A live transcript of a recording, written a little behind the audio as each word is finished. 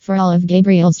For all of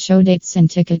Gabriel's show dates and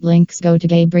ticket links, go to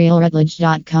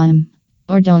GabrielRutledge.com.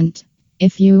 Or don't.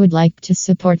 If you would like to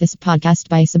support this podcast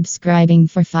by subscribing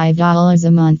for $5 a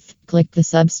month, click the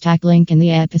Substack link in the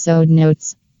episode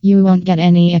notes. You won't get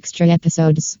any extra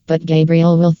episodes, but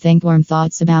Gabriel will think warm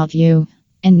thoughts about you.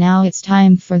 And now it's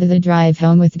time for the Drive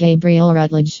Home with Gabriel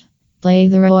Rutledge. Play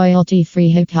the royalty-free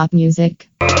hip-hop music.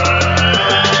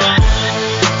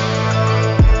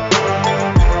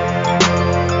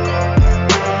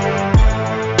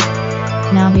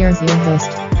 Now here's your host,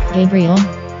 Gabriel.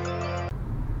 A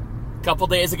couple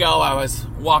days ago, I was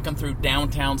walking through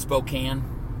downtown Spokane,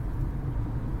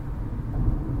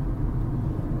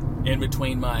 in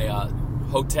between my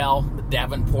hotel, the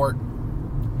Davenport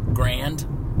Grand,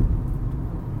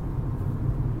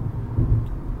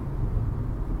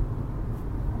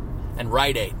 and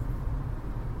Rite Aid.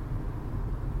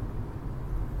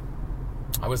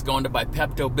 I was going to buy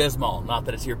Pepto-Bismol, not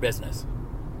that it's your business.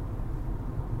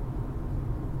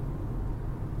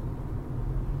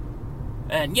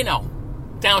 And, you know,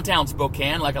 downtown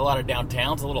Spokane, like a lot of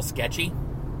downtowns, a little sketchy.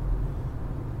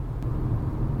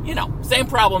 You know, same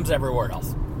problems everywhere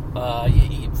else.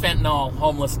 Fentanyl,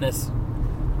 homelessness,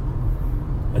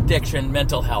 addiction,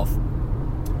 mental health.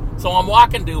 So I'm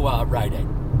walking to Rite Aid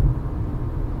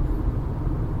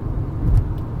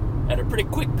at a pretty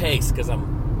quick pace because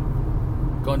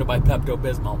I'm going to buy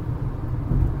Pepto-Bismol.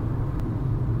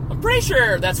 I'm pretty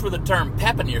sure that's where the term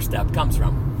pep in your step comes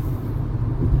from.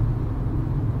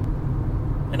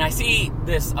 And I see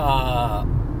this,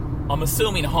 I'm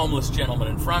assuming, homeless gentleman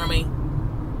in front of me.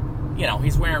 You know,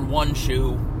 he's wearing one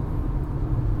shoe.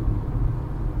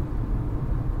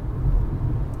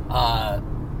 And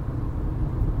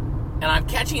I'm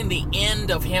catching the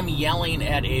end of him yelling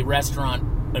at a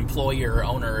restaurant employee or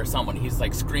owner or someone. He's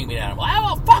like screaming at him,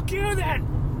 well, fuck you then.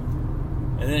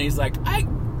 And then he's like,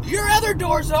 your other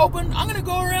door's open. I'm going to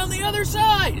go around the other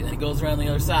side. And then he goes around the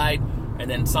other side. And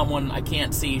then someone I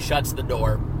can't see shuts the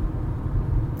door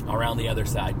around the other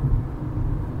side.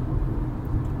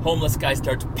 Homeless guy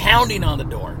starts pounding on the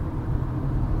door.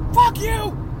 Fuck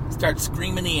you! Starts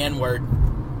screaming the N-word.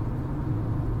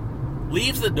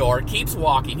 Leaves the door, keeps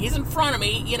walking. He's in front of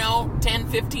me, 10,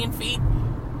 15 feet.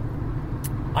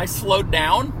 I slowed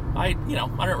down. I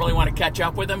don't really want to catch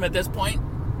up with him at this point.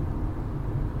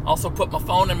 Also put my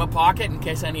phone in my pocket in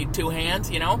case I need two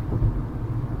hands,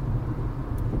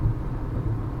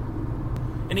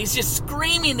 And he's just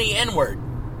screaming the N-word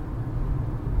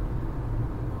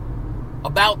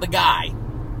about the guy.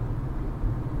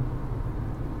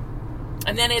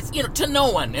 And then it's, to no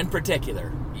one in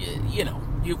particular.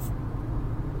 You've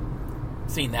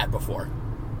seen that before.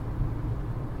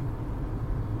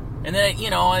 And then,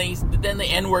 then the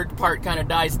N-word part kind of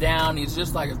dies down. He's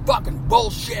just like, it's fucking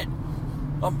bullshit.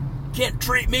 Can't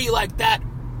treat me like that.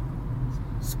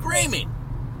 Screaming.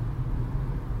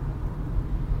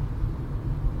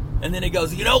 And then he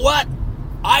goes, you know what?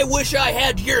 I wish I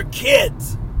had your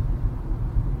kids.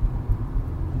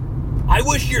 I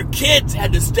wish your kids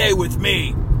had to stay with me.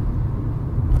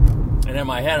 And in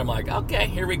my head, I'm like, okay,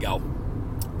 here we go.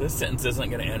 This sentence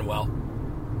isn't going to end well.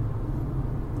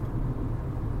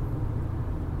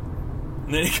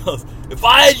 And then he goes, if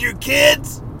I had your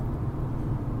kids,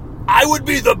 I would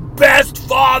be the best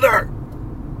father.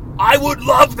 I would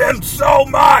love them so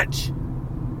much.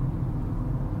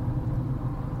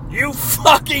 You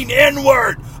fucking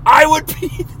N-word! I would be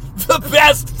the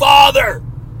best father!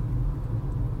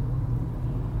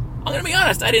 I'm gonna be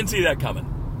honest, I didn't see that coming.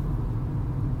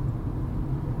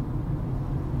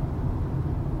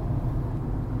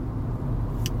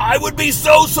 I would be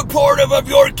so supportive of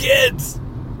your kids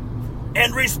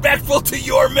and respectful to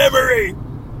your memory.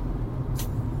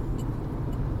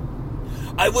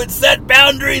 I would set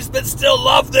boundaries but still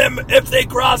love them if they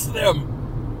cross them.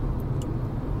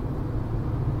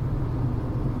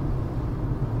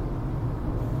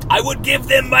 I would give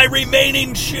them my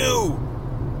remaining shoe.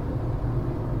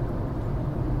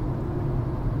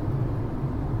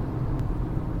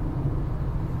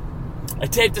 I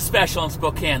taped a special in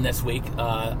Spokane this week.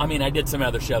 I did some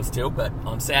other shows too, but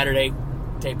on Saturday,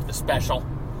 taped the special.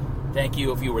 Thank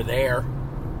you if you were there.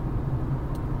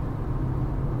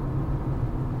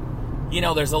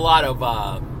 There's a lot of,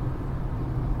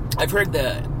 I've heard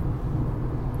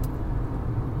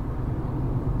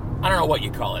I don't know what you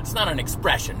call it. It's not an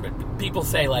expression, but people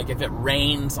say, like, if it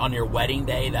rains on your wedding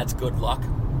day, that's good luck.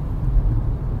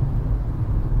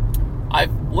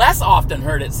 I've less often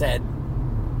heard it said,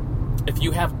 if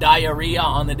you have diarrhea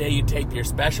on the day you tape your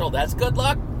special, that's good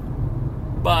luck.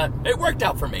 But it worked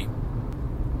out for me.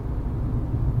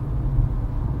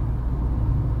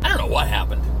 I don't know what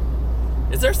happened.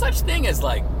 Is there such thing as,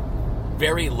 like,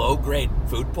 very low-grade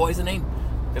food poisoning?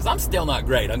 Because I'm still not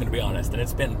great, I'm going to be honest, and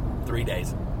it's been 3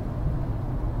 days.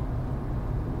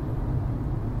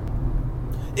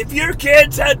 If your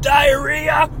kids had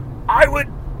diarrhea, I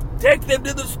would take them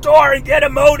to the store and get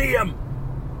Imodium.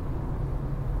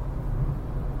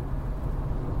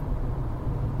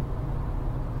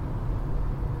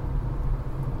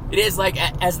 It is like,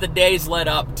 as the days led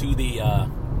up to the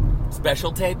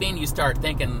special taping, you start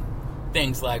thinking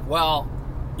things like, well,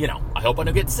 you know, I hope I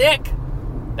don't get sick.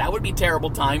 That would be terrible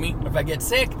timing if I get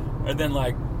sick. And then,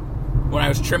 like, when I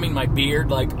was trimming my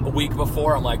beard, like, a week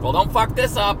before, I'm like, well, don't fuck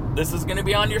this up. This is going to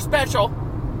be on your special.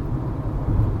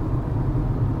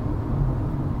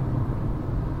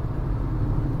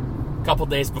 A couple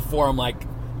days before, I'm like,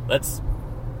 let's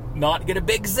not get a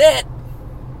big zit.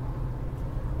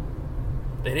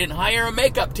 They didn't hire a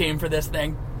makeup team for this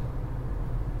thing.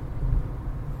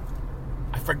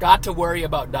 I forgot to worry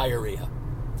about diarrhea.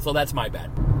 So that's my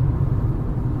bad.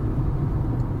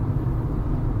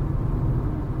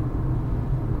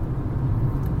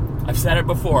 I've said it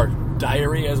before.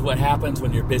 Diarrhea is what happens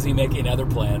when you're busy making other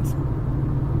plans.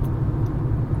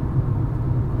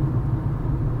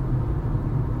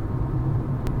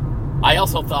 I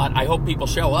also thought, I hope people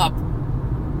show up.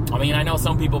 I mean, I know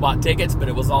some people bought tickets, but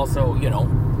it was also, you know,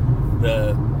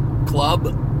 the club,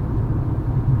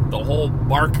 the whole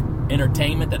Bark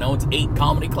Entertainment that owns 8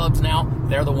 comedy clubs now.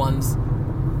 They're the ones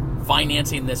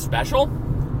financing this special.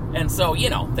 And so, you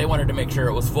know, they wanted to make sure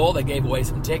it was full. They gave away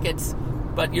some tickets.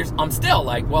 But I'm still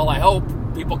like, well, I hope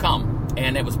people come.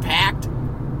 And it was packed.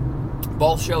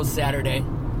 Both shows Saturday.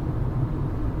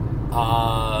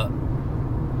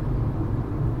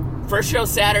 First show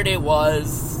Saturday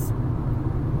was,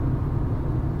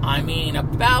 I mean,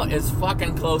 about as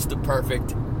fucking close to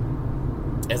perfect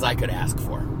as I could ask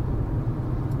for.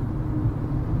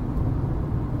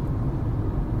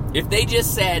 If they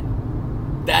just said,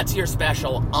 that's your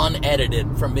special,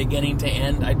 unedited from beginning to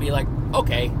end, I'd be like,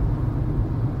 okay.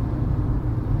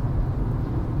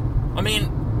 I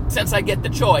mean, since I get the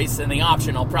choice and the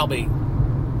option, I'll probably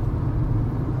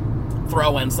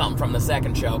throw in something from the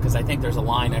second show, because I think there's a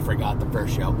line I forgot the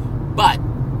first show. But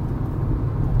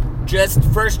just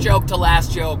first joke to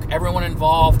last joke, everyone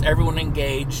involved, everyone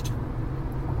engaged,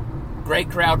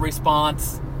 great crowd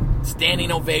response,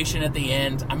 standing ovation at the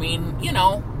end. I mean, you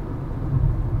know,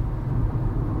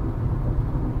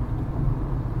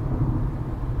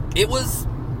 it was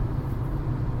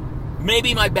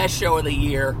maybe my best show of the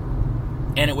year,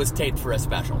 and it was taped for a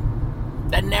special.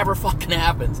 That never fucking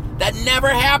happens. That never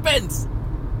happens!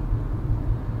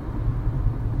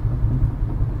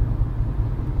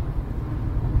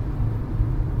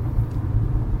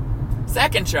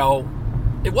 Second show,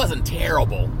 it wasn't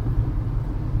terrible.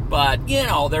 But, you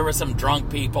know, there were some drunk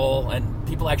people, and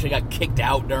people actually got kicked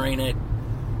out during it.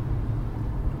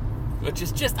 Which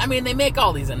is just, I mean, they make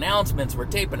all these announcements. We're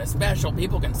taping a special.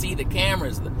 People can see the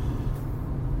cameras.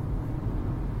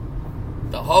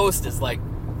 The host is like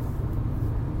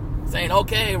saying,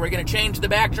 okay, we're going to change the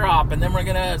backdrop, and then we're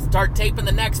going to start taping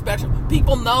the next special.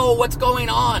 People know what's going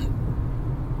on.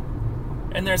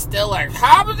 And they're still like,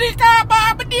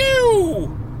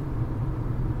 hobbity-ka-bobbity-doo!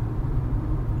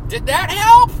 Did that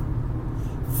help?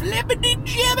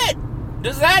 Flippity-gibbet!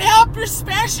 Does that help your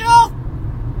special?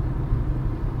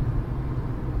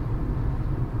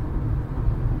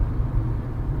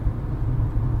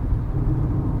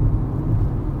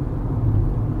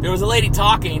 There was a lady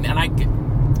talking, and I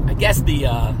guess they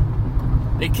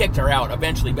kicked her out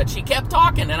eventually, but she kept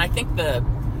talking, and I think the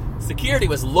security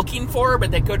was looking for her,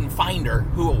 but they couldn't find her,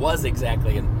 who it was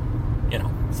exactly, and, you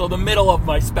know. So the middle of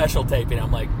my special taping,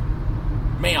 I'm like,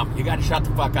 ma'am, you gotta shut the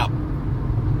fuck up.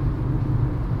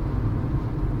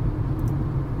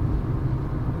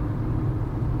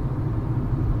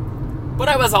 But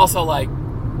I was also like,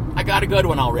 I got a good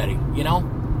one already, you know?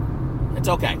 It's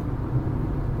okay.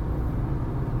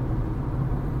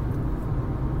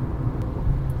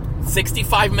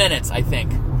 "65 minutes, I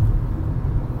think,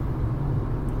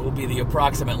 will be the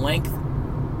approximate length.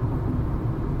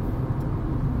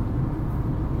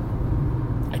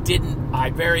 I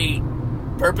very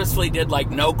purposefully did, like,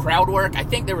 no crowd work. I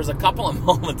think there was a couple of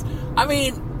moments. I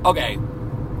mean, okay.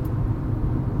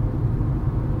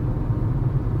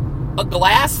 A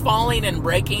glass falling and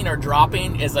breaking or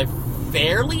dropping is a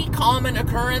fairly common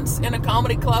occurrence in a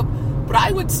comedy club, but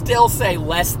I would still say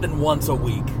less than once a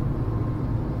week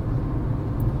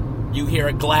you hear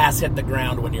a glass hit the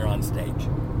ground when you're on stage.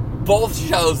 Both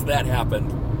shows that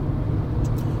happened.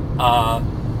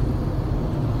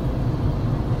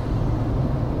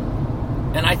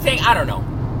 And I think, I don't know,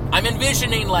 I'm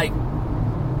envisioning, like,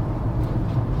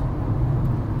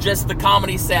 just the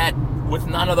comedy set with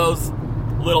none of those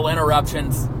little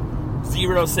interruptions.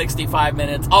 0-65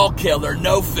 minutes, all killer,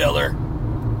 no filler,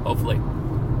 hopefully.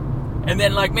 And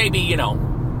then, like, maybe, you know,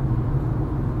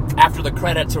 after the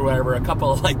credits or whatever, a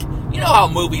couple of, like, you know how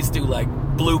movies do, like,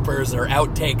 bloopers or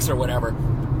outtakes or whatever.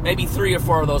 Maybe 3 or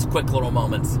 4 of those quick little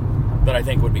moments that I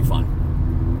think would be fun.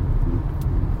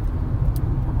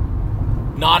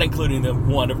 Not including the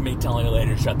one of me telling a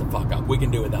lady to shut the fuck up. We can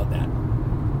do without that.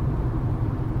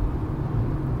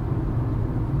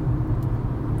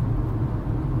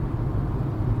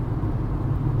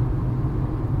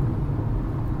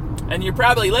 And you're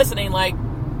probably listening like,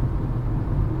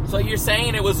 so you're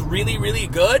saying it was really, really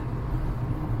good?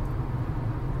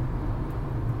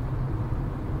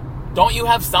 Don't you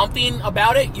have something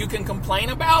about it you can complain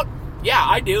about? Yeah,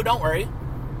 I do, don't worry.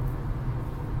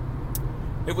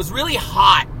 It was really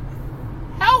hot.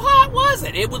 How hot was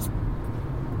it? It was,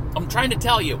 I'm trying to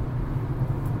tell you.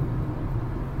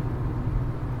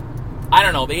 I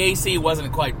don't know, the AC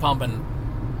wasn't quite pumping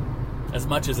as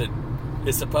much as it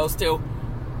is supposed to.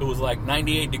 It was like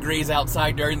 98 degrees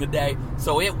outside during the day,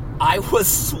 so I was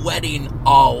sweating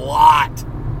a lot.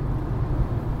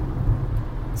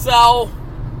 So,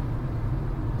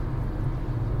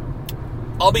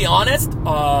 I'll be honest,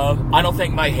 I don't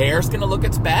think my hair's going to look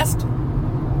its best.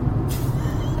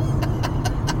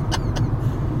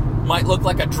 Might look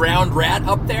like a drowned rat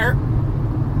up there.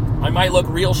 I might look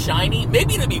real shiny.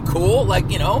 Maybe it'll be cool,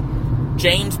 like, you know,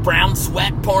 James Brown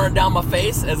sweat pouring down my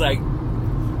face as I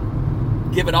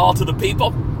give it all to the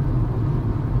people.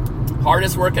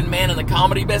 Hardest working man in the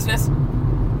comedy business.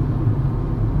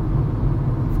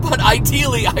 But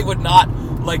ideally, I would not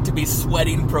like to be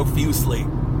sweating profusely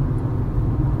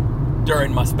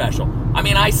during my special. I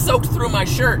mean, I soaked through my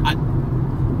shirt.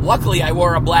 Luckily, I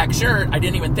wore a black shirt. I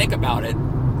didn't even think about it.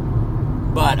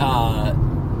 But,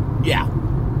 yeah.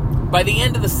 By the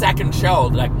end of the second show,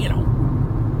 like, you know,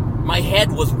 my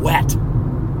head was wet.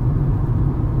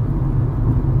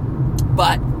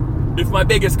 But if my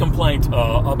biggest complaint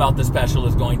about the special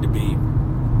is going to be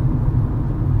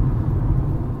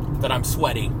that I'm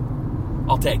sweaty,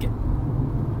 I'll take it.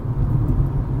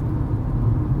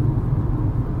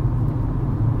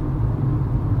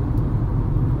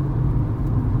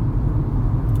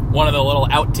 One of the little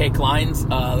outtake lines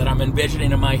that I'm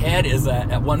envisioning in my head is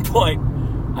that at one point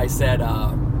I said,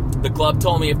 the club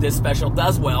told me if this special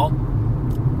does well,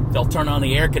 they'll turn on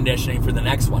the air conditioning for the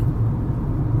next one.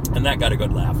 And that got a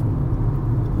good laugh.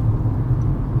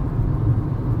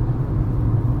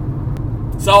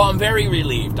 So I'm very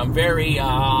relieved. I'm very,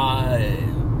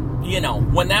 you know,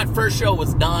 when that first show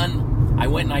was done, I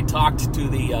went and I talked to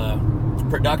the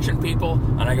production people,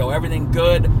 and I go, everything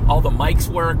good, all the mics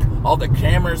work, all the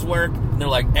cameras work, and they're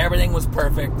like, everything was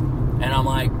perfect. And I'm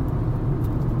like,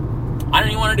 I don't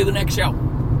even want to do the next show.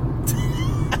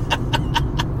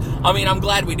 I mean, I'm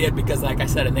glad we did, because like I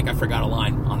said, I think I forgot a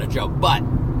line on a joke, but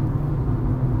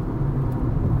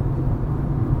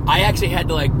I actually had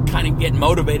to like kind of get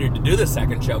motivated to do the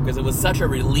second show, because it was such a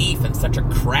relief and such a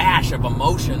crash of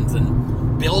emotions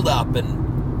and build up. And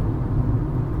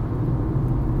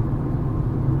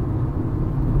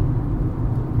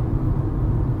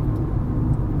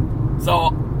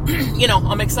so, you know,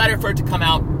 I'm excited for it to come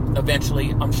out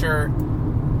eventually. I'm sure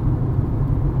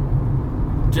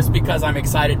just because I'm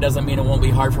excited doesn't mean it won't be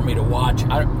hard for me to watch.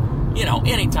 You know,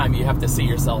 anytime you have to see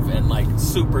yourself in like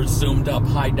super zoomed up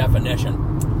high definition,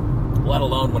 let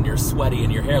alone when you're sweaty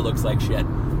and your hair looks like shit,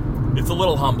 it's a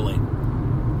little humbling.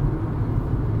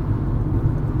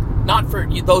 Not for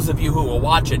those of you who will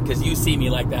watch it, because you see me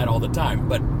like that all the time,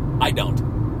 but I don't.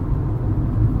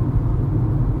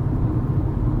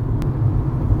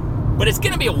 But it's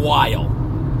going to be a while.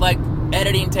 Like,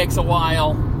 editing takes a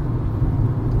while.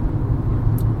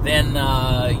 Then,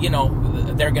 you know,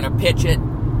 they're going to pitch it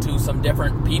to some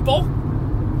different people.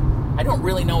 I don't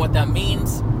really know what that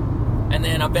means. And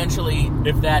then eventually,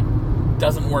 if that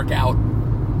doesn't work out,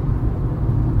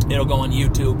 it'll go on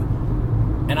YouTube.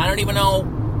 And I don't even know.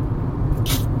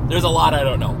 There's a lot I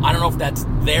don't know. I don't know if that's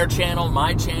their channel,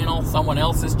 my channel, someone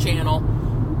else's channel.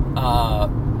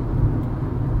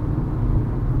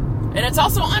 And it's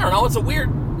also, I don't know, it's a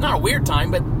weird, not a weird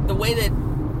time, but the way that,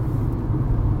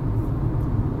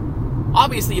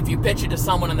 obviously if you pitch it to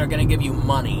someone and they're going to give you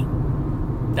money,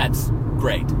 that's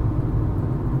great.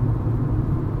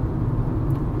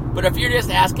 But if you're just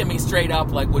asking me straight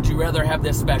up, like, would you rather have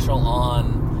this special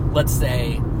on, let's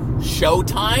say,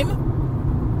 Showtime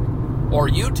or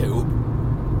YouTube,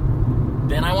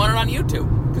 then I want it on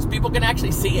YouTube, because people can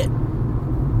actually see it.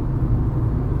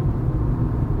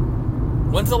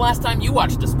 When's the last time you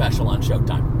watched a special on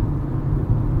Showtime?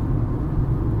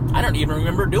 I don't even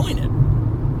remember doing it.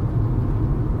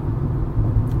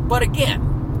 But again,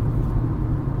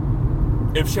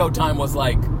 if Showtime was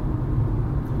like,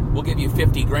 we'll give you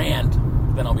 50 grand,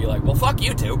 then I'll be like, well, fuck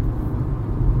you two.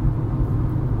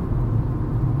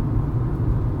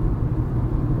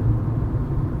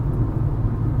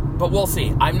 But we'll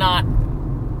see. I'm not,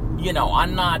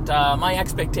 my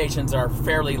expectations are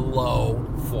fairly low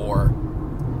for,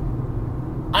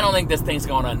 I don't think this thing's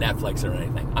going on Netflix or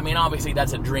anything. I mean, obviously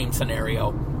that's a dream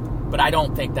scenario, but I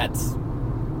don't think that's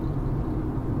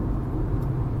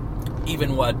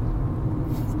even what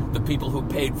the people who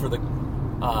paid for the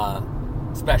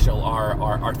special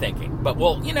are thinking. But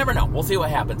you never know. We'll see what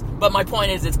happens. But my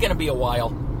point is, it's going to be a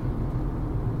while.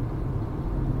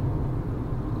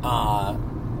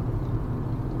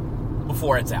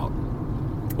 Before it's out.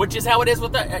 Which is how it is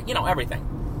with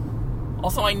everything.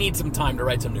 Also, I need some time to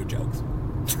write some new jokes.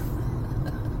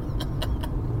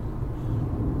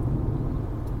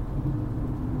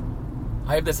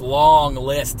 I have this long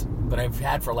list that I've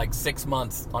had for like 6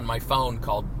 months on my phone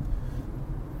called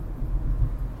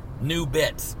New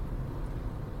Bits.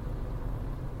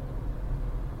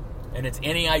 And it's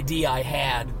any idea I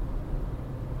had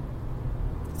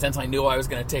since I knew I was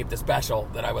going to tape the special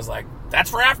that I was like, that's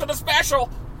for after the special!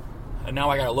 And now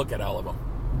I got to look at all of them.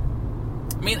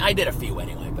 I mean, I did a few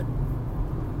anyway, but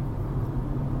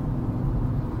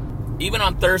even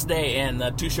on Thursday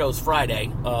and 2 shows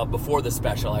Friday, before the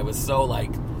special, I was so,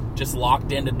 just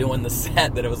locked into doing the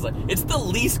set that it was like, it's the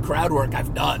least crowd work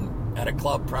I've done at a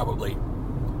club, probably,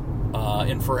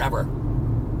 in forever.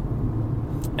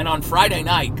 And on Friday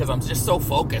night, because I'm just so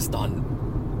focused on,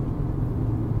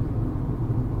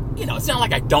 it's not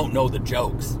like I don't know the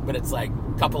jokes, but it's like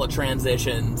a couple of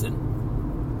transitions, and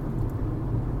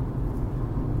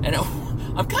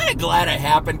I'm kind of glad it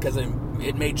happened, because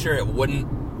it made sure it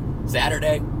wouldn't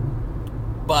Saturday.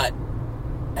 But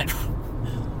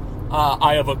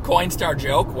I have a Coinstar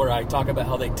joke where I talk about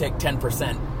how they take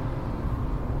 10%.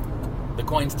 The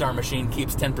Coinstar machine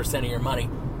keeps 10% of your money.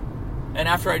 And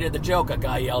after I did the joke, a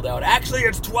guy yelled out, actually,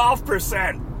 it's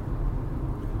 12%.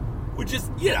 Which is,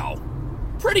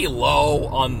 pretty low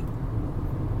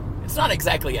on... It's not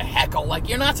exactly a heckle.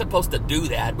 You're not supposed to do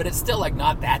that, but it's still,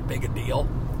 not that big a deal.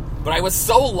 But I was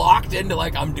so locked into,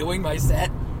 I'm doing my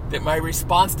set, that my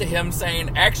response to him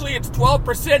saying, actually, it's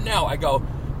 12% now, I go,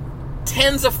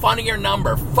 10's a funnier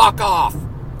number, fuck off.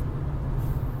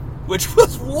 Which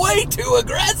was way too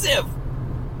aggressive.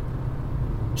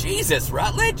 Jesus,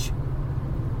 Rutledge.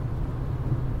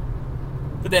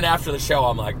 But then after the show,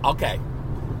 I'm like, okay,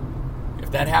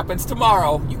 if that happens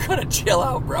tomorrow, you gotta chill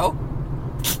out, bro.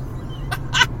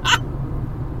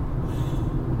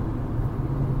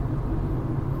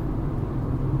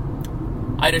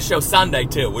 I had a show Sunday,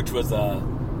 too, which was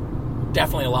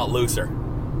definitely a lot looser.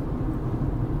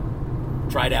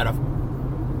 Tried out a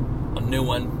new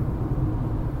one.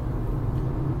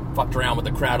 Fucked around with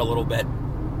the crowd a little bit.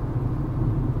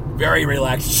 Very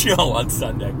relaxed show on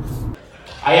Sunday.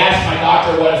 I asked my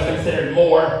doctor what is considered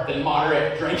more than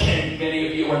moderate drinking. Many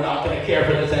of you are not going to care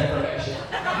for this information.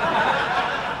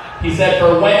 He said,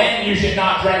 for women, you should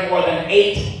not drink more than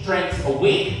 8 drinks a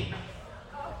week.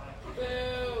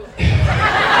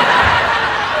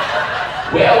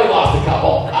 Well, we lost a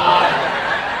couple.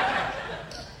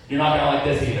 You're not going to like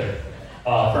this either.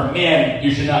 For men,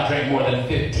 you should not drink more than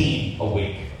 15 a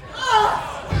week.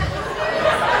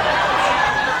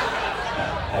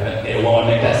 I haven't made a woman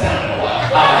make that sound in a while.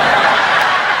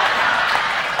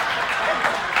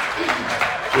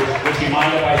 Would you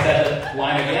mind if I said the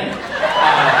line again?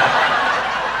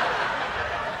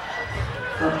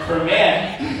 For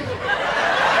men,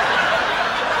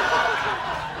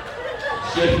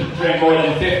 shouldn't drink more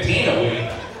than 15 a week.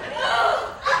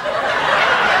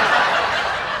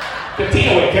 15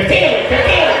 a week, 15 a week,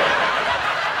 15 a week.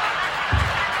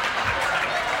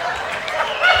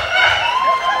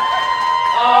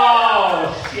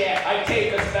 Oh, shit. I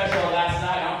taped the special last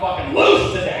night. I'm fucking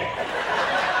loose today.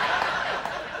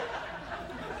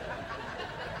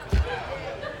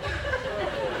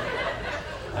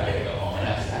 I gotta go home and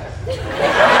have sex.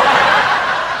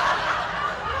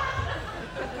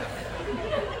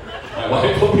 My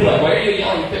wife will be like, why are you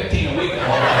yelling 15 a week?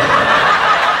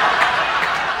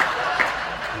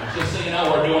 Just so you know,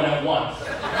 we're doing it once.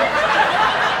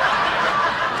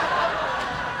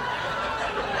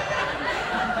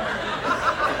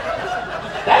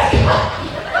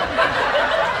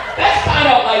 That's kind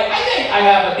of like, I think I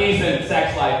have a decent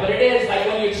sex life, but it is like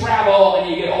when you travel and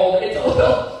you get older, it's a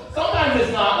little, sometimes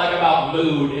it's not like about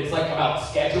mood, it's like about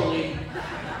scheduling.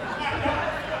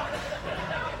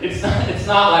 It's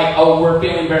not like, oh, we're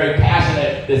feeling very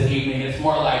passionate shit this evening. It's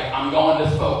more like, I'm going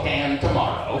to Spokane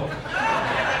tomorrow.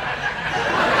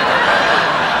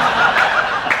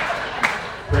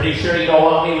 Pretty sure you don't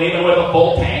want me leaving with a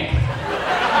full tank.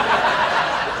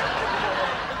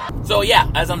 So yeah,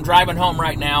 as I'm driving home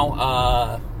right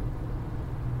now,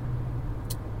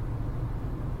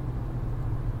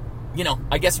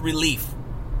 I guess relief.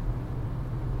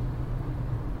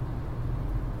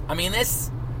 I mean, this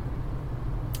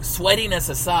Sweatiness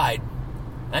Aside,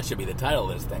 that should be the title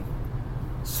of this thing.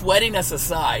 Sweatiness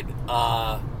Aside,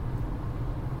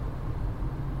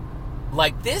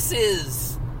 this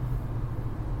is,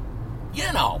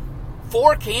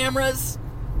 4 cameras.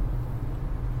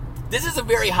 This is a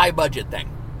very high budget thing.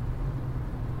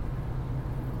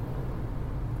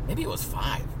 Maybe it was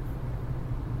 5.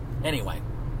 Anyway.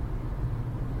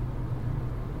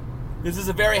 This is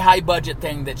a very high budget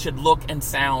thing that should look and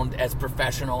sound as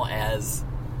professional as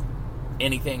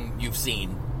anything you've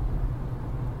seen.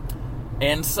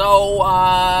 And so,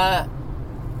 I'm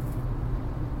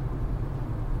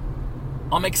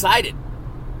excited.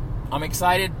 I'm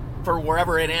excited for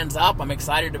wherever it ends up. I'm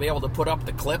excited to be able to put up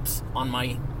the clips on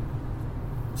my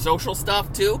social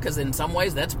stuff too, because in some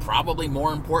ways that's probably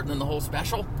more important than the whole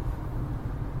special.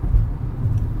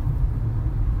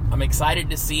 I'm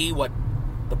excited to see what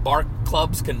the bar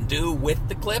clubs can do with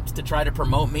the clips to try to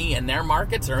promote me in their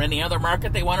markets or any other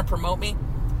market they want to promote me,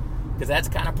 because that's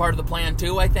kind of part of the plan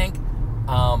too, I think.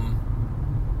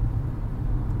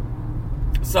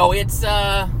 So it's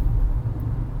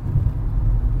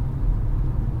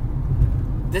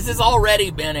this has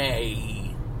already been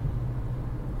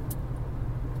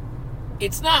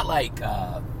it's not like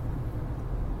a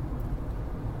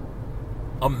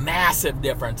massive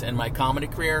difference in my comedy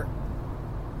career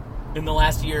in the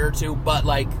last year or two, but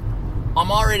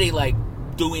I'm already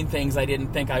doing things I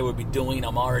didn't think I would be doing.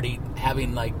 I'm already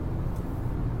having the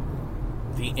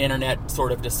internet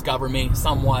sort of discover me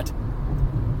somewhat.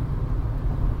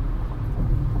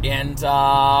 And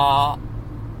I'll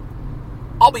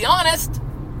be honest,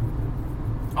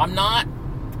 I'm not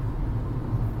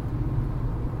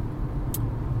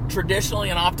traditionally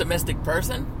an optimistic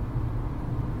person,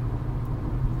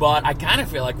 but I kind of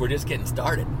feel like we're just getting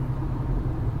started.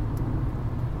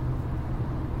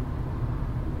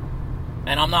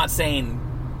 And I'm not saying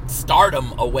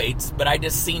stardom awaits, but I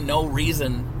just see no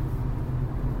reason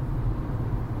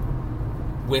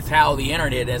with how the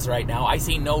internet is right now. I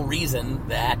see no reason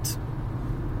that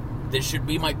this should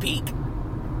be my peak.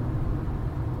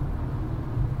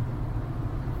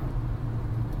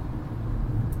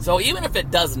 So even if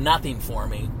it does nothing for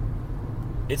me,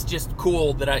 it's just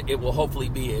cool that it will hopefully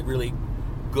be a really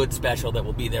good special that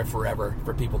will be there forever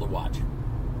for people to watch.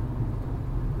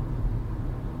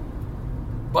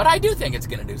 But I do think it's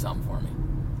going to do something for me.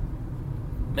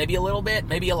 Maybe a little bit,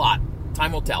 maybe a lot.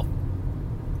 Time will tell.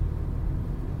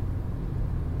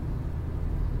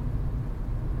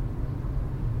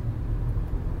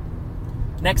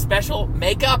 Next special,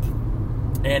 makeup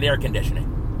and air conditioning.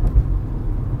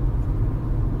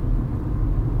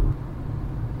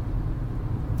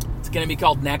 It's going to be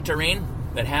called Nectarine.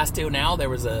 That has to now. They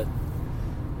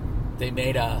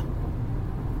made a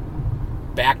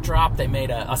backdrop. They made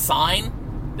a sign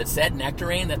that said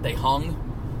Nectarine that they hung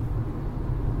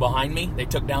behind me. They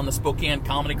took down the Spokane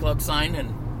Comedy Club sign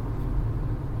and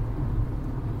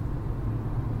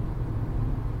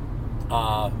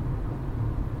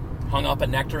hung up a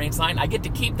Nectarine sign. I get to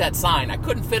keep that sign. I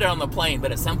couldn't fit it on the plane,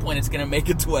 but at some point it's going to make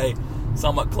its way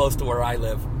somewhat close to where I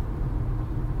live.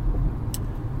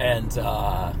 And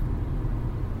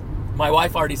my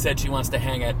wife already said she wants to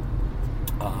hang it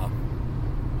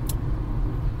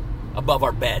above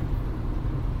our bed.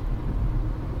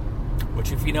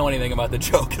 Which, if you know anything about the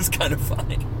joke, is kind of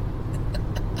funny.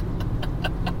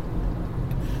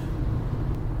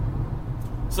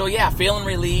 So yeah, feeling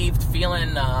relieved,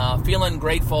 feeling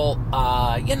grateful.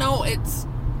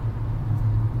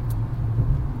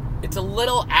 It's a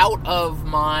little out of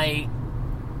my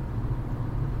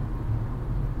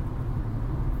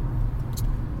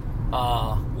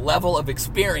level of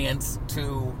experience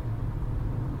to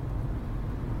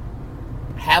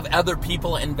have other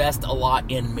people invest a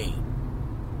lot in me.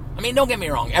 I mean, don't get me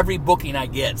wrong. Every booking I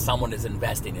get, someone is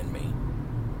investing in me.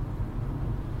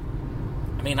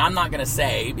 I mean, I'm not going to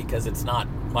say, because it's not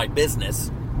my business,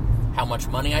 how much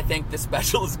money I think this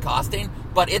special is costing,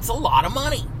 but it's a lot of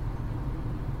money.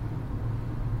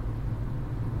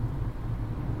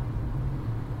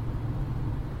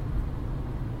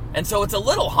 And so it's a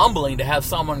little humbling to have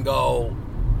someone go,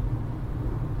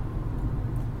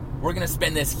 we're going to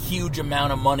spend this huge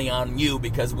amount of money on you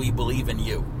because we believe in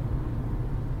you.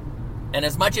 And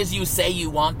as much as you say you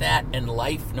want that in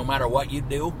life, no matter what you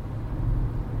do,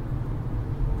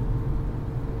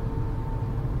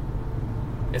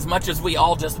 as much as we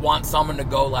all just want someone to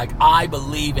go like, I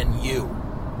believe in you.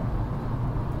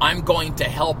 I'm going to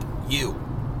help you.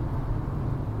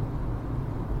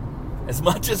 As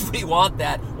much as we want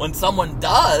that, when someone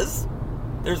does,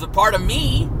 there's a part of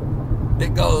me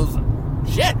that goes,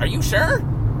 shit, are you sure?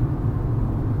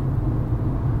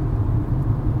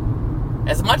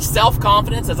 As much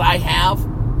self-confidence as I have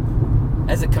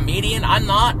as a comedian, I'm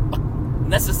not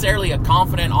necessarily a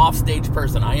confident offstage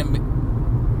person. I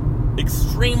am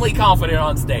extremely confident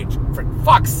on stage. For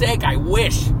fuck's sake, I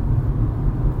wish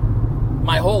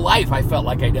my whole life I felt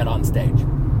like I did on stage.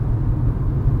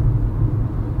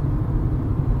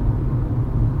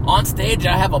 On stage,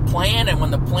 I have a plan, and when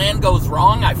the plan goes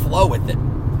wrong, I flow with it.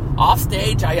 Off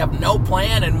stage, I have no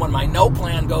plan, and when my no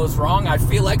plan goes wrong, I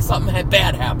feel like something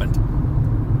bad happened.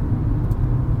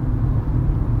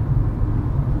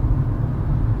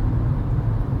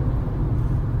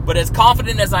 But as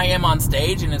confident as I am on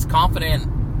stage, and as confident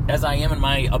as I am in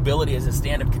my ability as a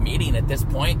stand-up comedian at this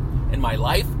point in my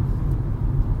life,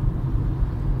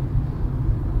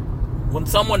 when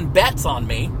someone bets on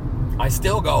me, I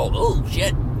still go, oh,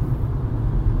 shit.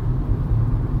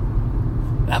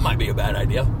 That might be a bad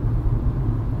idea.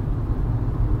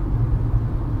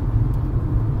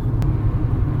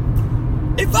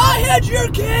 If I had your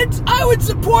kids, I would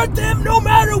support them no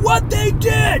matter what they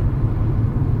did.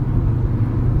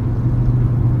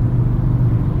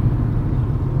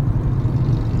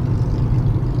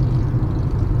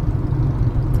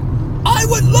 I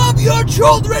would love your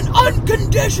children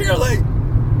unconditionally.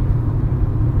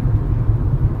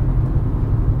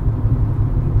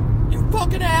 You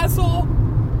fucking asshole.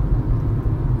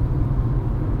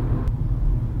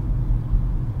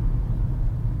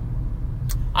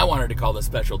 I wanted to call this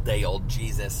special Day Old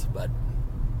Jesus, but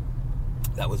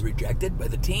that was rejected by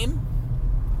the team.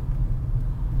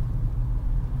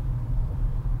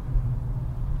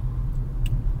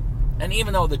 And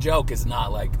even though the joke is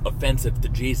not, like, offensive to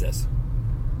Jesus,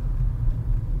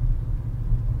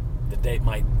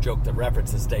 my joke that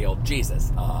references Day Old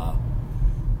Jesus,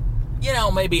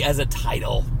 maybe as a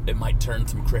title, it might turn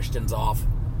some Christians off,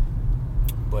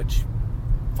 which,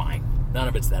 fine. None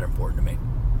of it's that important to me.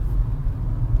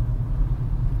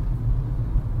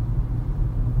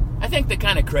 I think the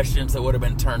kind of Christians that would have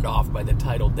been turned off by the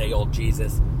title Day Old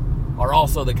Jesus are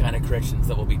also the kind of Christians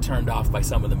that will be turned off by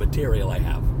some of the material I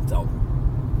have. So,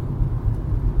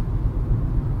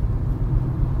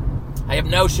 I have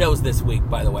no shows this week,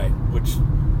 by the way, which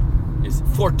is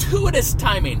fortuitous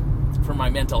timing for my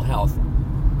mental health.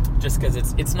 Just because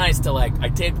it's nice to, like, I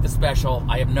taped the special,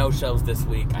 I have no shows this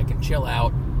week, I can chill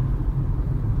out.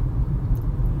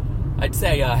 I'd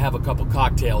say have a couple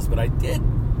cocktails, but I did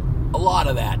a lot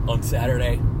of that on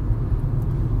Saturday.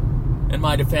 In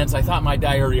my defense, I thought my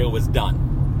diarrhea was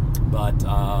done. But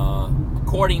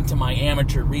according to my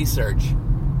amateur research,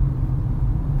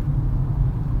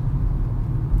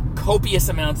 copious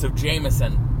amounts of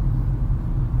Jameson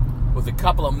with a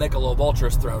couple of Michelob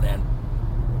Ultras thrown in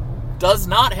does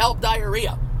not help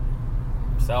diarrhea.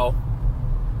 So,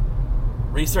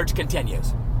 research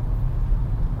continues.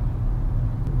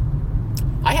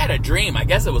 I had a dream. I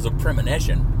guess it was a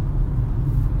premonition.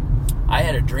 I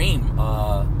had a dream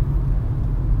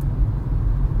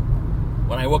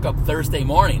when I woke up Thursday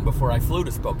morning before I flew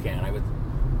to Spokane.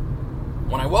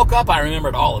 When I woke up, I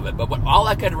remembered all of it, but all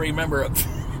I could remember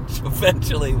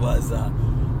eventually was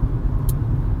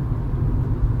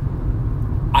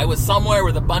I was somewhere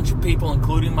with a bunch of people,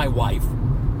 including my wife.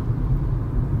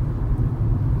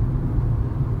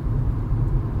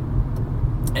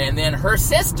 And then her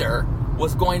sister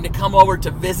was going to come over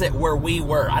to visit where we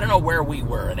were. I don't know where we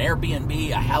were. An Airbnb,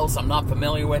 a house I'm not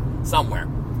familiar with, somewhere.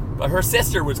 But her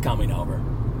sister was coming over.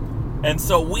 And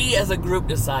so we as a group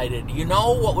decided, you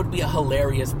know what would be a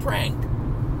hilarious prank?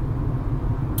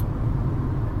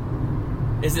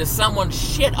 Is if someone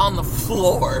shit on the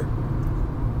floor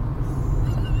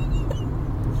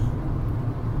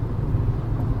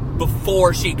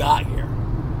before she got here.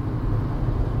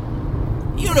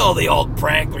 You know the old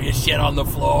prank where you shit on the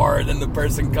floor and then the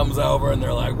person comes over and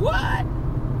they're like, what?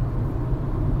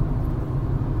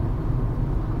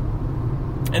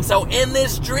 And so in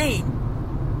this dream,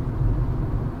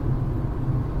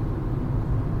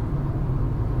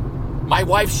 my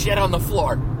wife shit on the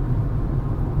floor.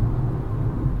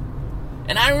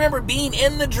 And I remember being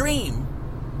in the dream,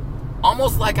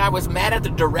 almost like I was mad at the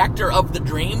director of the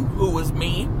dream, who was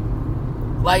me.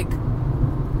 Like,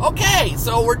 okay,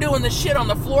 so we're doing the shit on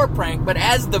the floor prank, but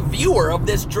as the viewer of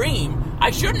this dream,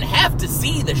 I shouldn't have to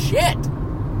see the shit.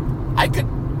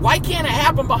 Why can't it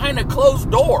happen behind a closed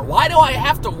door? Why do I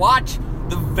have to watch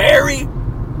the very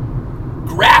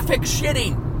graphic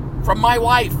shitting from my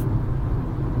wife?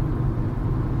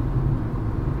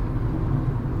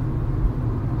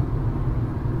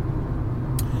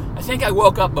 I think I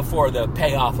woke up before the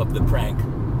payoff of the prank.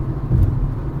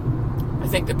 I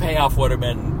think the payoff would have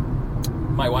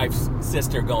been my wife's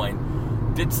sister going,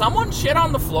 "Did someone shit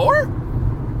on the floor?"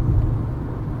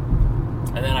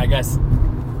 And then I guess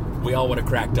we all would have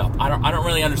cracked up. I don't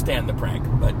really understand the prank,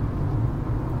 but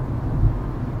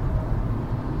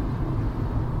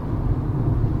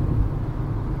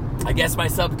I guess my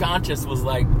subconscious was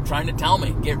like trying to tell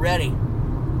me, get ready.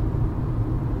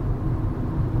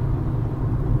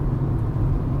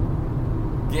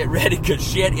 Get ready, because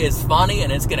shit is funny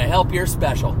and it's going to help your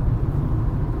special.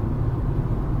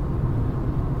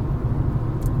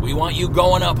 We want you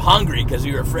going up hungry because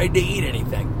you're afraid to eat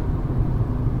anything.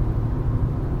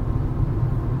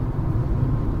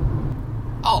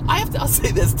 Oh, I'll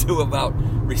say this too about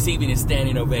receiving a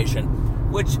standing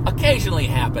ovation, which occasionally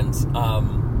happens.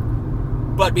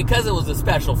 But because it was a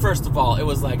special, first of all, it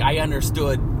was like I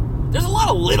understood there's a lot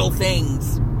of little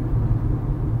things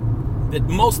that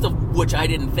most of which I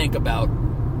didn't think about,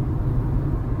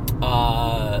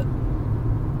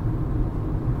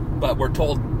 but were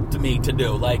told to me to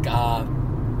do. Like,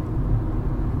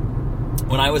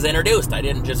 when I was introduced, I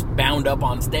didn't just bound up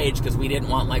on stage because we didn't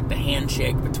want, like, the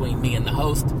handshake between me and the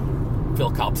host,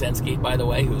 Phil Kopczynski, by the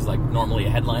way, who's, like, normally a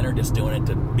headliner, just doing it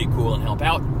to be cool and help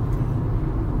out.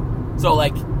 So,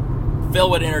 like, Phil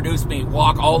would introduce me,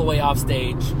 walk all the way off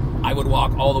stage. I would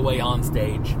walk all the way on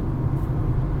stage.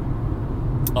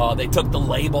 They took the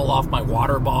label off my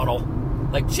water bottle.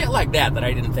 Like, shit like that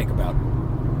I didn't think about.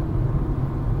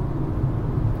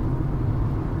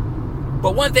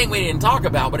 But one thing we didn't talk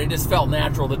about, but it just felt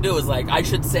natural to do, is like, I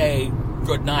should say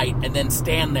good night and then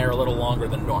stand there a little longer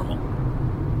than normal.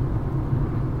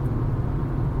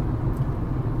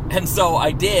 And so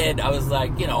I did. I was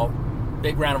like,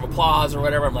 big round of applause or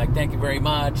whatever. I'm like, thank you very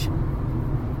much.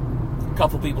 A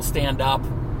couple people stand up.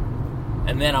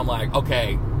 And then I'm like,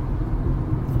 okay,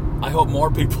 I hope more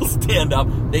people stand up.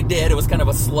 They did. It was kind of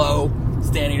a slow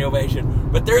standing ovation.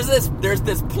 But there's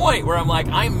this point where I'm like,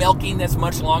 I'm milking this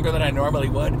much longer than I normally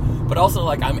would, but also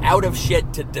like I'm out of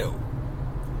shit to do.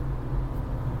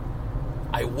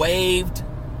 I waved.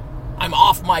 I'm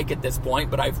off mic at this point,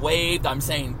 but I've waved. I'm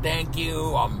saying thank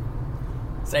you. I'm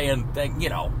saying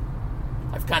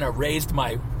I've kind of raised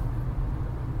my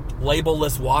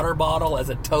labelless water bottle as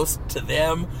a toast to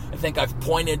them. I think I've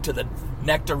pointed to the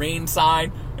nectarine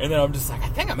sign, and then I'm just like, I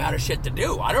think I'm out of shit to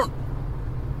do. I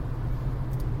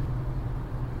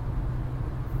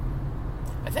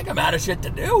think I'm out of shit to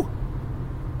do.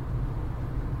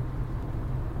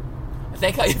 I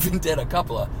think I even did a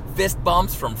couple of fist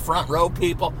bumps from front row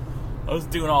people. I was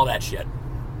doing all that shit.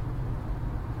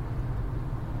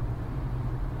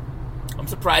 I'm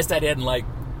surprised I didn't, like,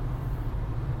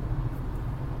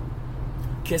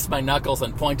 kiss my knuckles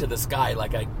and point to the sky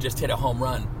like I just hit a home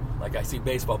run, like I see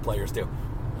baseball players do.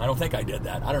 I don't think I did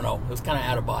that. I don't know. It was kind of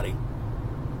out of body.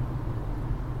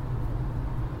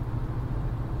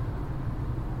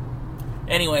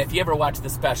 Anyway, if you ever watch the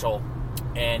special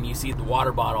and you see the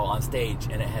water bottle on stage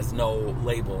and it has no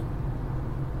label,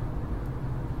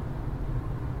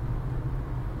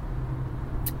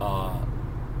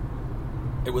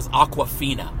 it was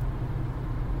Aquafina.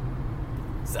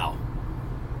 So,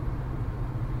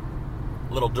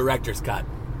 little director's cut.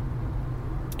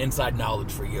 Inside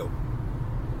knowledge for you.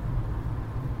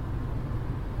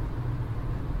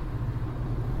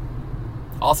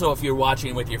 Also, if you're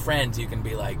watching with your friends, you can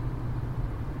be like,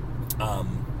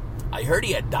 I heard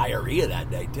he had diarrhea that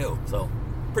day too, so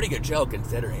pretty good show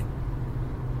considering.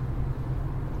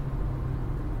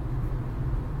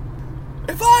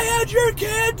 If I had your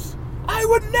kids, I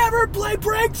would never play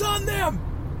pranks on them.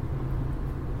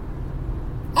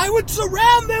 I would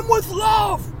surround them with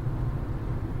love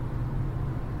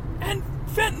and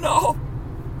fentanyl.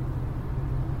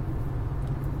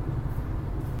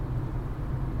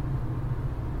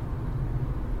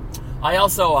 I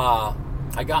also,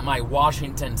 I got my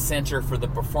Washington Center for the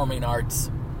Performing Arts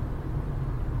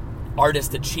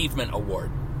Artist Achievement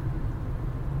Award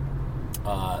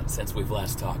since we've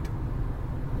last talked.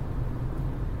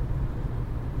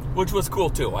 Which was cool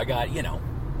too. I got, it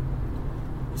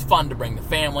was fun to bring the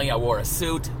family. I wore a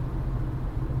suit.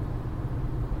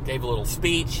 Gave a little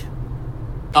speech.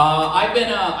 I've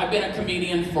been a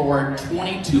comedian for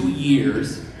 22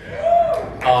 years.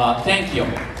 Thank you.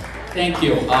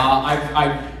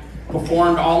 I've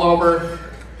performed all over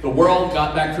the world.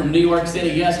 Got back from New York City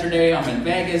yesterday. I'm in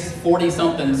Vegas,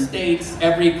 40-something states,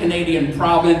 every Canadian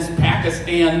province,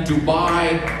 Pakistan,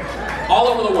 Dubai, all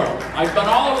over the world. I've been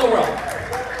all over the world.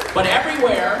 But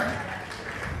everywhere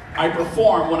I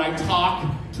perform, when I talk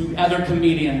to other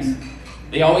comedians,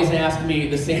 they always ask me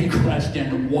the same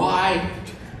question: why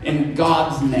in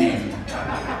God's name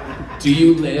do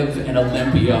you live in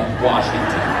Olympia,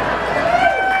 Washington?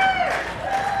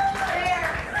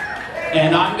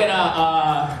 And I'm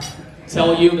gonna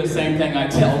tell you the same thing I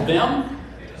tell them,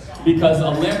 because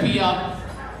Olympia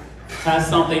has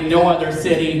something no other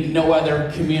city, no other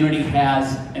community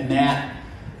has, and that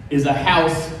is a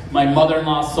house my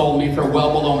mother-in-law sold me for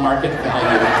well below market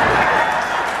value.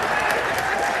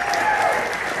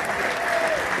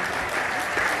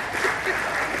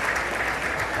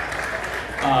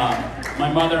 My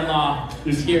mother-in-law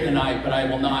is here tonight, but I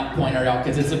will not point her out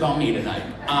because it's about me tonight.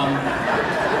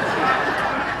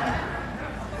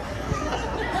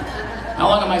 How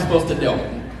long am I supposed to do?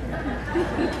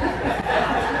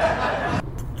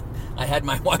 I had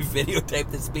my wife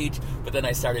videotape the speech, but then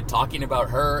I started talking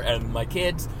about her and my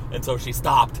kids, and so she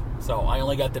stopped. So I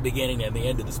only got the beginning and the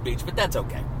end of the speech, but that's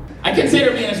okay. I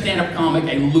consider being a stand-up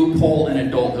comic a loophole in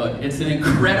adulthood. It's an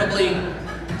incredibly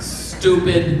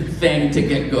stupid thing to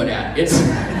get good at.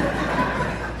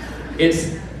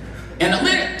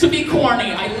 And to be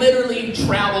corny, I literally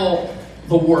travel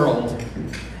the world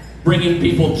bringing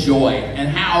people joy. And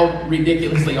how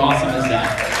ridiculously awesome is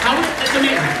that? It's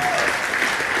amazing.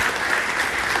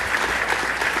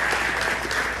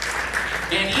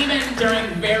 And even during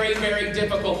very, very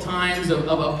difficult times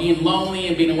of being lonely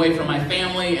and being away from my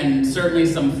family, and certainly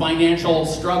some financial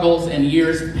struggles in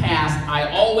years past,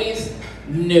 I always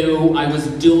knew I was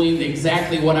doing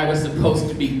exactly what I was supposed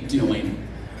to be doing.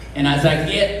 And as I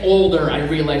get older, I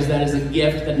realize that is a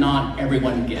gift that not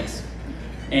everyone gets.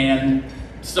 And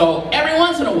so every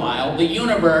once in a while, the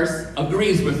universe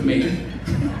agrees with me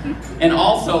and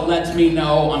also lets me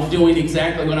know I'm doing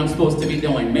exactly what I'm supposed to be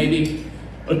doing. Maybe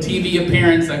a TV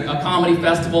appearance, a comedy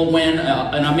festival win,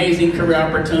 an amazing career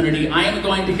opportunity. I am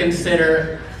going to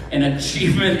consider an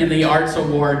achievement in the arts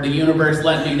award. The universe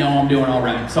let me know I'm doing all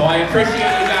right. So I appreciate you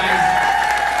guys.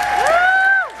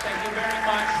 Thank you very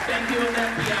much. Thank you,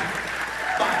 Olympia.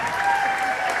 Bye.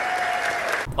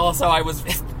 Also, I was,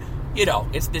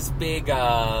 it's this big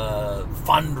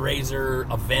fundraiser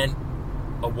event,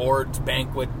 awards,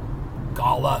 banquet,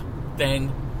 gala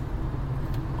thing.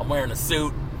 I'm wearing a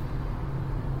suit.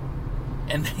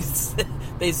 And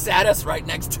they sat us right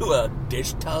next to a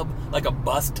dish tub, like a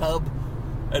bus tub.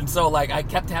 And so, I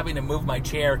kept having to move my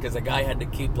chair because a guy had to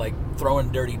keep,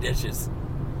 throwing dirty dishes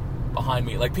behind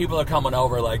me. People are coming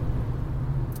over,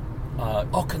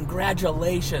 oh,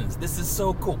 congratulations, this is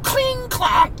so cool. Cling,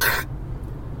 clonk!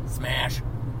 Smash.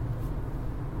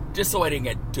 Just so I didn't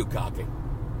get too cocky.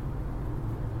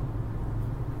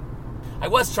 I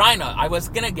was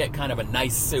going to get kind of a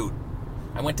nice suit.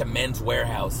 I went to Men's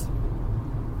Warehouse.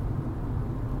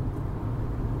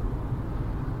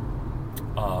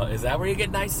 Is that where you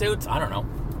get nice suits? I don't know.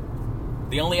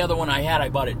 The only other one I had, I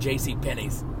bought at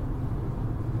JCPenney's.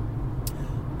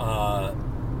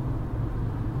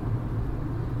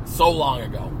 So long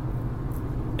ago.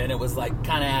 And it was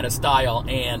kind of out of style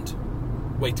and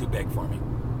way too big for me.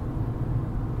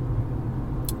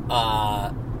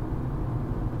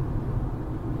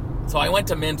 So I went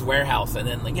to Men's Warehouse, and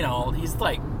then, he's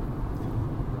the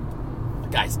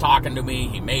guy's talking to me,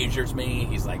 he measures me,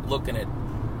 he's looking at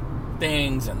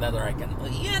things, and then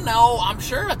I'm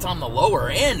sure it's on the lower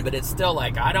end, but it's still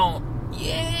I don't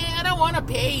want to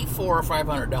pay $400 or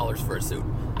 $500 for a suit.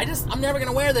 I'm never going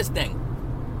to wear this thing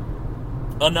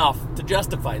enough to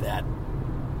justify that.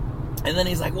 And then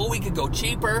he's like, well, we could go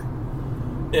cheaper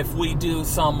if we do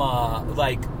some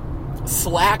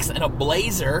slacks and a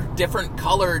blazer, different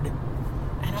colored.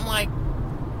 And I'm like,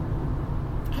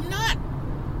 I'm not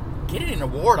getting an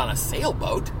award on a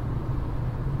sailboat.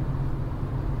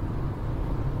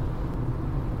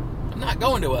 I'm not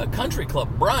going to a country club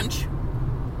brunch.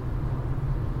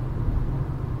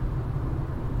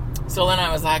 So then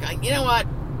I was like, you know what?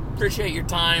 Appreciate your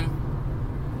time.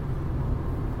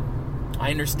 I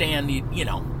understand,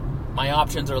 my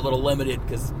options are a little limited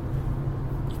because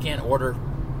you can't order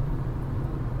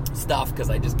stuff because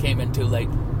I just came in too late.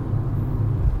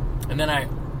 And then I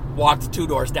walked 2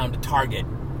 doors down to Target,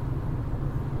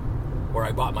 where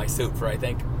I bought my suit for, I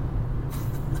think,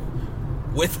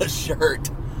 with a shirt,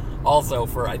 also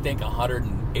for, I think,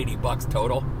 $180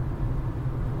 total.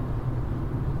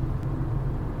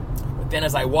 But then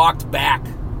as I walked back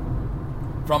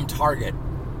from Target,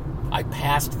 I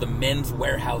passed the Men's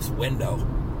Warehouse window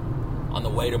on the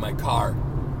way to my car,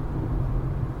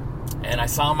 And I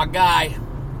saw my guy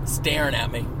staring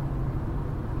at me,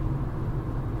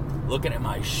 looking at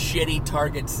my shitty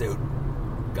Target suit,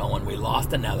 going, we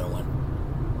lost another one.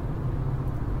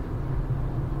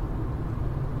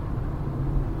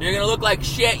 You're gonna look like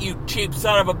shit, you cheap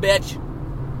son of a bitch.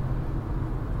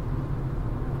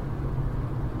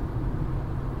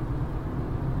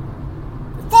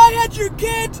 If I had your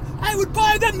kids, I would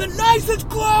buy them the nicest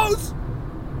clothes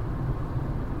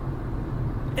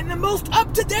in the most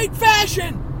up-to-date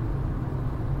fashion.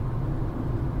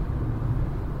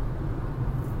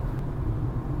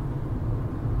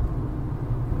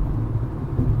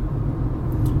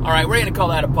 All right, we're going to call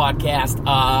that a podcast.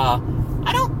 I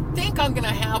don't think I'm going to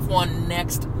have one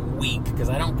next week because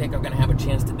I don't think I'm going to have a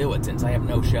chance to do it since I have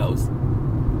no shows.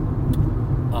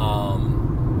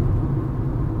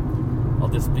 I'll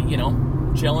just be,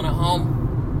 chilling at home.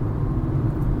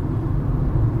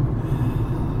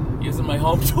 Using my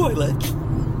home toilet.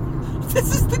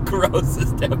 This is the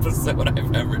grossest episode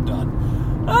I've ever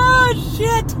done. Oh,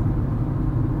 shit.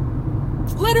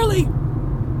 Literally